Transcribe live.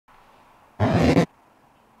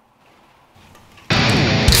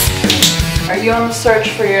Are you on the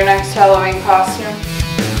search for your next Halloween costume?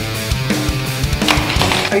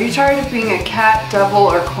 Are you tired of being a cat, devil,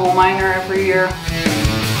 or coal miner every year?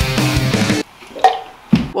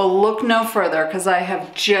 Well, look no further, because I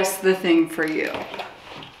have just the thing for you.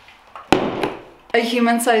 A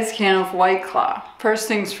human-sized can of White Claw. First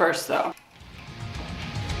things first, though.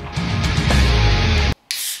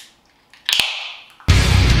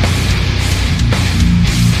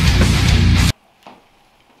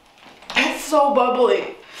 It's so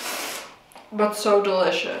bubbly, but so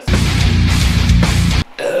delicious.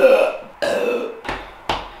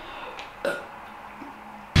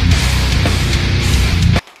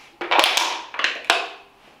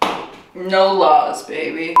 No laws,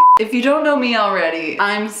 baby. If you don't know me already,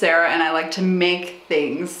 I'm Sarah and I like to make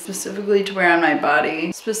things specifically to wear on my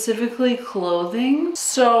body, specifically clothing.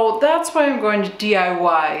 So that's why I'm going to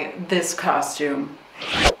DIY this costume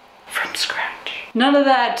from scratch. None of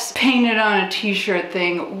that painted on a t-shirt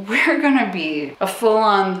thing. We're gonna be a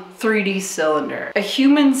full-on 3D cylinder. A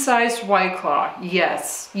human-sized White Claw.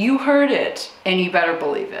 Yes, you heard it, and you better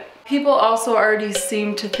believe it. People also already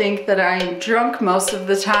seem to think that I'm drunk most of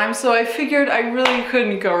the time, so I figured I really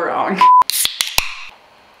couldn't go wrong.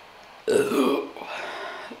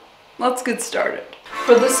 Let's get started.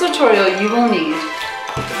 For this tutorial, you will need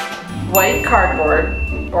white cardboard,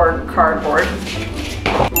 or cardboard,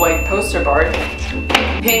 white poster board,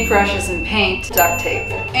 paintbrushes and paint, duct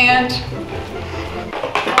tape, and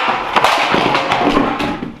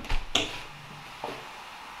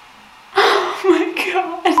oh my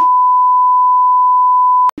god,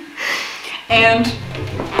 and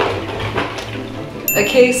a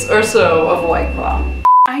case or so of White Claw.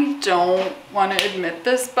 I don't want to admit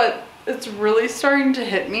this, but it's really starting to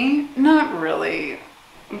hit me. Not really,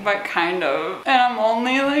 but kind of. And I'm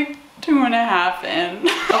only like 2.5 in.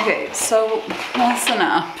 Okay, so listen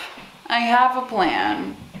up. I have a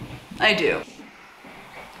plan. I do.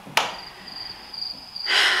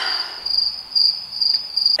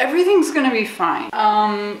 Everything's gonna be fine.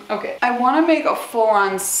 Okay. I wanna make a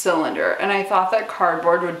full-on cylinder and I thought that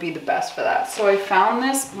cardboard would be the best for that. So I found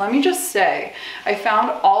this, let me just say, I found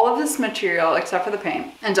all of this material except for the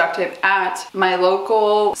paint and duct tape at my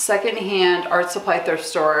local secondhand art supply thrift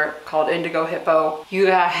store called Indigo Hippo. You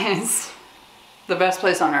guys, the best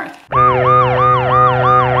place on earth.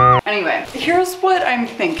 Anyway, here's what I'm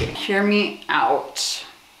thinking. Hear me out.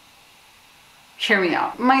 Hear me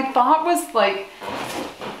out. My thought was like,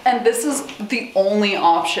 and this is the only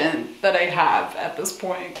option that I have at this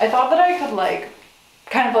point. I thought that I could like,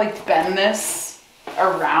 kind of like bend this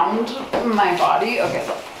around my body. Okay,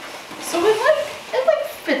 look. So it like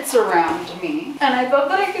fits around me. And I thought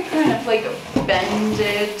that I could kind of like bend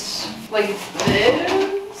it like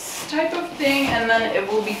this type of thing, and then it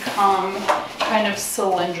will become kind of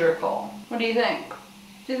cylindrical. What do you think?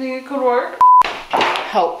 Do you think it could work?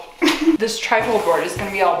 Help. This trifold board is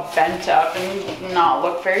gonna be all bent up and not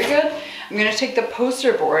look very good. I'm gonna take the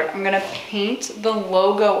poster board, I'm gonna paint the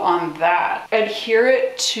logo on that, adhere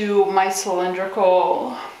it to my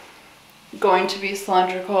cylindrical, going to be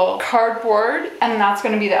cylindrical cardboard, and that's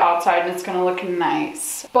gonna be the outside and it's gonna look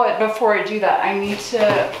nice. But before I do that, I need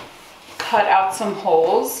to cut out some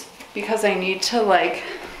holes because I need to like,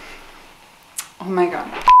 oh my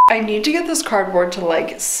god. I need to get this cardboard to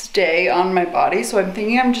like stay on my body, so I'm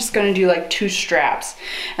thinking I'm just gonna do like 2 straps,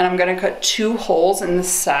 and I'm gonna cut 2 holes in the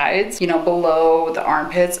sides, you know, below the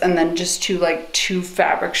armpits, and then just 2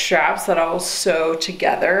 fabric straps that I'll sew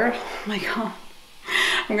together. Oh my god,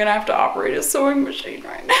 I'm gonna have to operate a sewing machine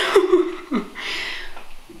right now.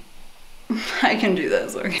 I can do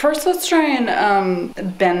this. Okay. First, let's try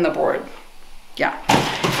and bend the board. Yeah.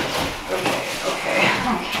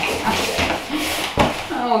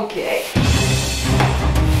 Okay.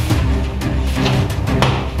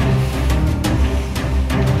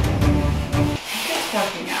 It's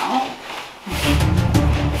working out.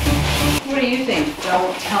 What do you think?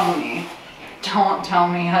 Don't tell me. Don't tell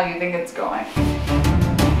me how you think it's going.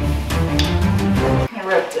 I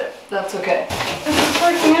ripped it. That's okay. This is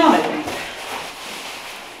working out, I think.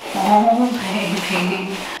 Oh,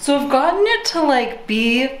 baby. So I've gotten it to like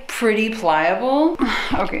be pretty pliable.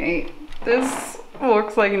 Okay, this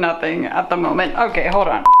looks like nothing at the moment. Okay, hold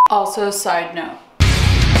on. Also, side note.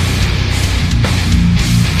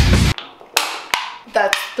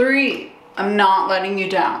 That's 3. I'm not letting you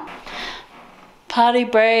down. Potty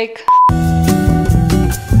break.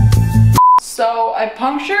 So I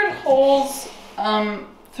punctured holes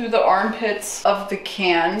through the armpits of the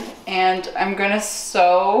can, and I'm gonna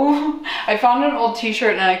sew. I found an old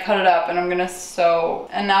t-shirt and I cut it up and I'm gonna sew.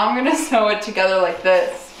 And now I'm gonna sew it together like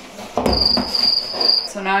this.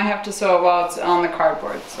 So now I have to sew it while it's on the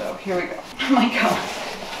cardboard. So here we go. Oh my god.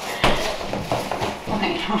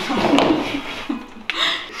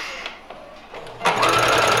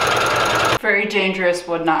 Very dangerous,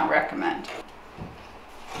 would not recommend.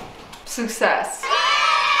 Success.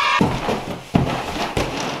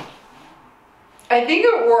 I think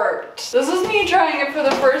it worked. This is me trying it for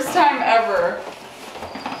the first time ever.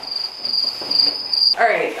 All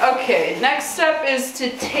right, okay. Next step is to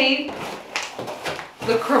tape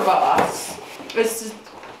the crevasse. Is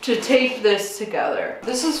to tape this together.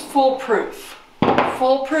 This is foolproof.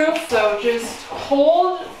 Foolproof, so just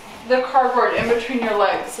hold the cardboard in between your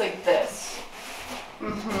legs like this.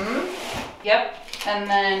 Yep, and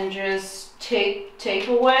then just take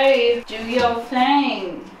away. Do your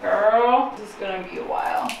thing, girl. This is gonna be a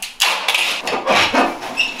while.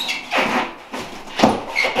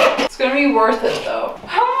 It's gonna be worth it though.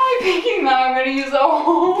 How am I thinking that I'm gonna use a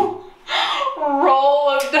whole roll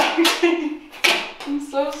of duct tape? I'm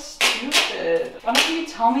so stupid. Why don't you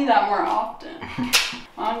tell me that more often?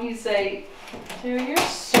 Why don't you say, dude, you're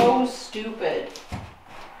so stupid.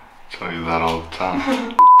 Tell you that all the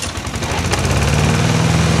time.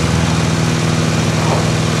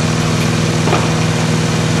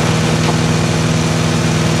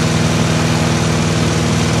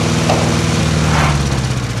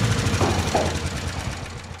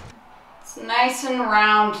 It's nice and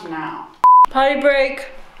round now. Potty break.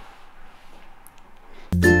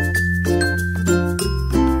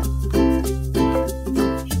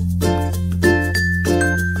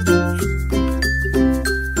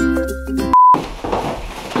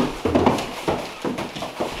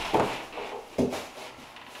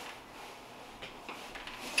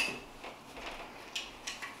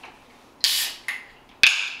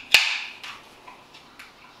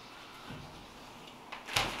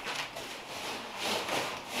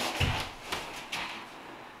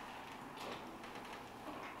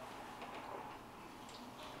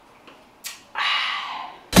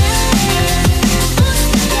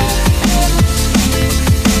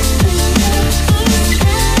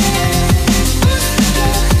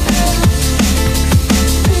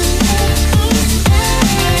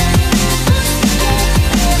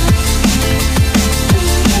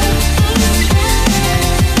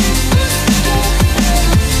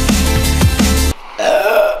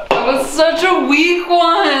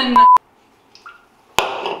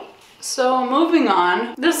 So moving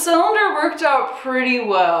on, the cylinder worked out pretty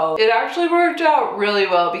well. It actually worked out really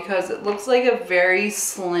well because it looks like a very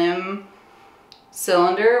slim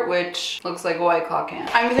cylinder, which looks like a White Claw can.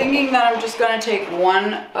 I'm thinking that I'm just gonna take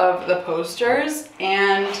one of the posters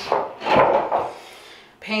and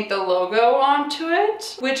paint the logo onto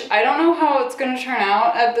it, which I don't know how it's gonna turn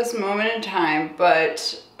out at this moment in time,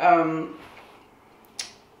 but oh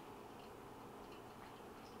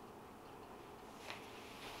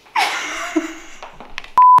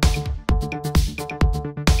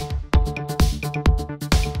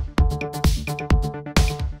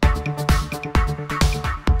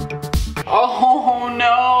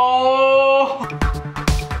no!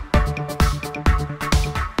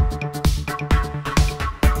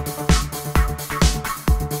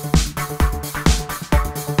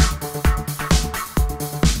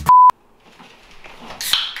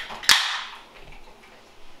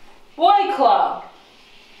 White Claw.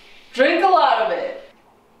 Drink a lot of it.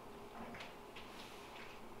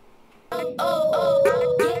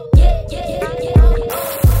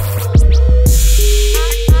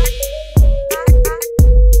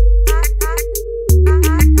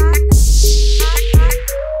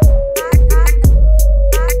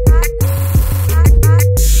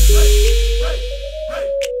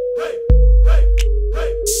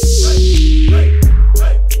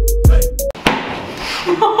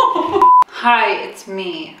 Hi, it's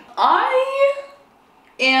me. I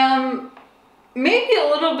am maybe a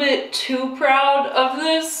little bit too proud of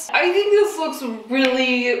this. I think this looks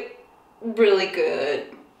really, really good.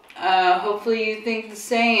 Hopefully you think the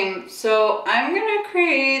same. So I'm gonna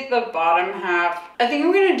create the bottom half. I think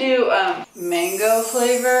I'm gonna do mango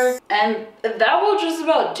flavor, and that will just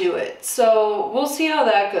about do it. So we'll see how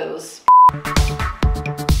that goes.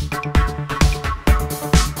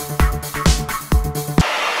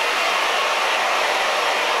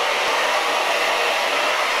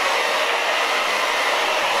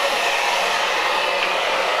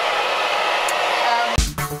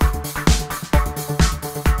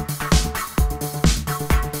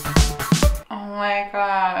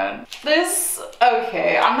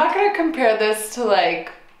 Okay, I'm not gonna compare this to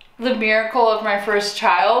like the miracle of my first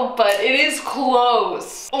child, but it is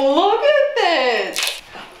close. Look at this.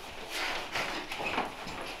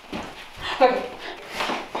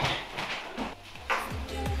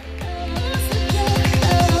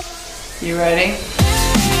 ready?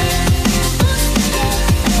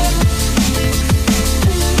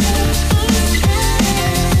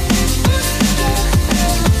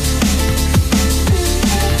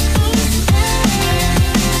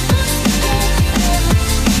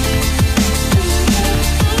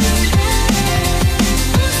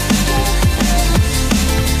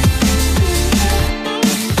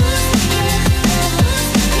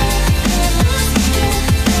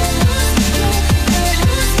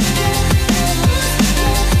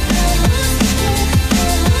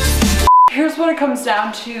 Here's what it comes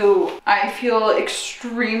down to. I feel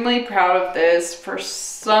extremely proud of this for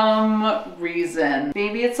some reason.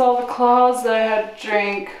 Maybe it's all the claws that I had to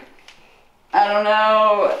drink. I don't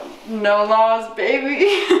know. No laws, baby.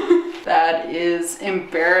 That is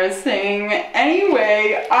embarrassing.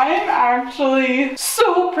 Anyway, I'm actually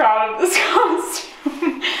so proud of this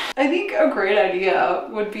costume. I think a great idea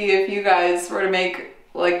would be if you guys were to make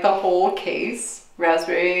like the whole case,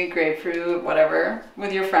 raspberry, grapefruit, whatever,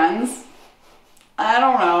 with your friends. I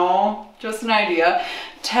don't know, just an idea.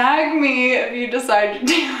 Tag me if you decide to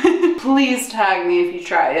do it. Please tag me if you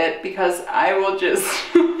try it, because I will just,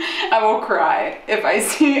 I will cry if I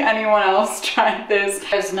see anyone else try this.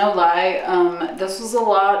 There's no lie, this was a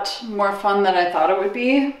lot more fun than I thought it would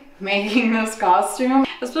be, making this costume.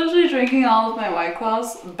 Especially drinking all of my White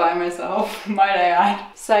Claws by myself, might I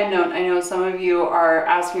add. Side note, I know some of you are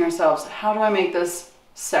asking yourselves, how do I make this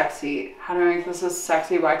sexy? How do I make this a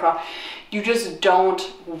sexy White Claw? You just don't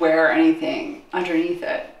wear anything underneath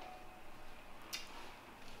it.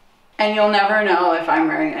 And you'll never know if I'm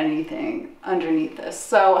wearing anything underneath this.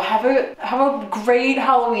 So have a great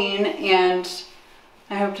Halloween, and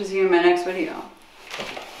I hope to see you in my next video.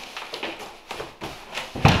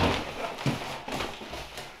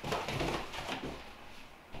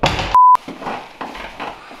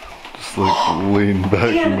 Just like lean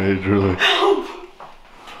back majorly. Help!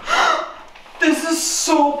 This is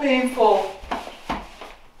so painful.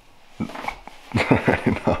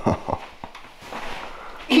 I know.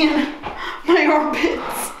 In my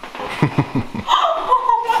armpits.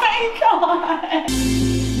 Oh my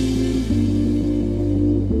god.